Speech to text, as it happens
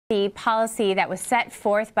The policy that was set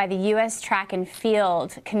forth by the U.S. Track and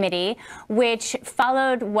Field Committee, which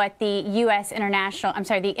followed what the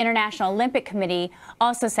the International Olympic Committee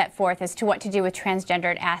also set forth as to what to do with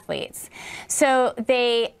transgendered athletes. So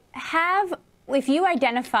they have, if you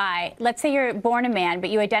identify, let's say you're born a man, but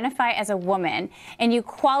you identify as a woman and you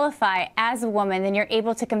qualify as a woman, then you're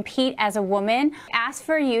able to compete as a woman. Ask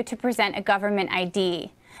for you to present a government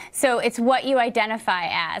ID. So it's what you identify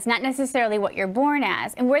as, not necessarily what you're born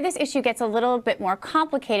as. And where this issue gets a little bit more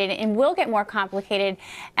complicated, and will get more complicated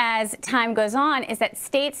as time goes on, is that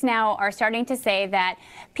states now are starting to say that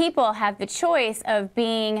people have the choice of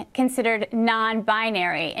being considered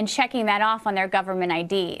non-binary and checking that off on their government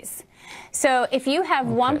IDs. So if you have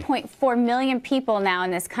 1.4 million people now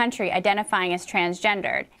in this country identifying as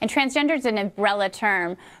transgendered, and transgender is an umbrella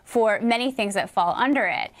term for many things that fall under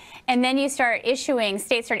it, and then you start issuing,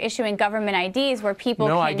 states start issuing government IDs where people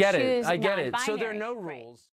can choose non-binary. I get it. So there are no rules.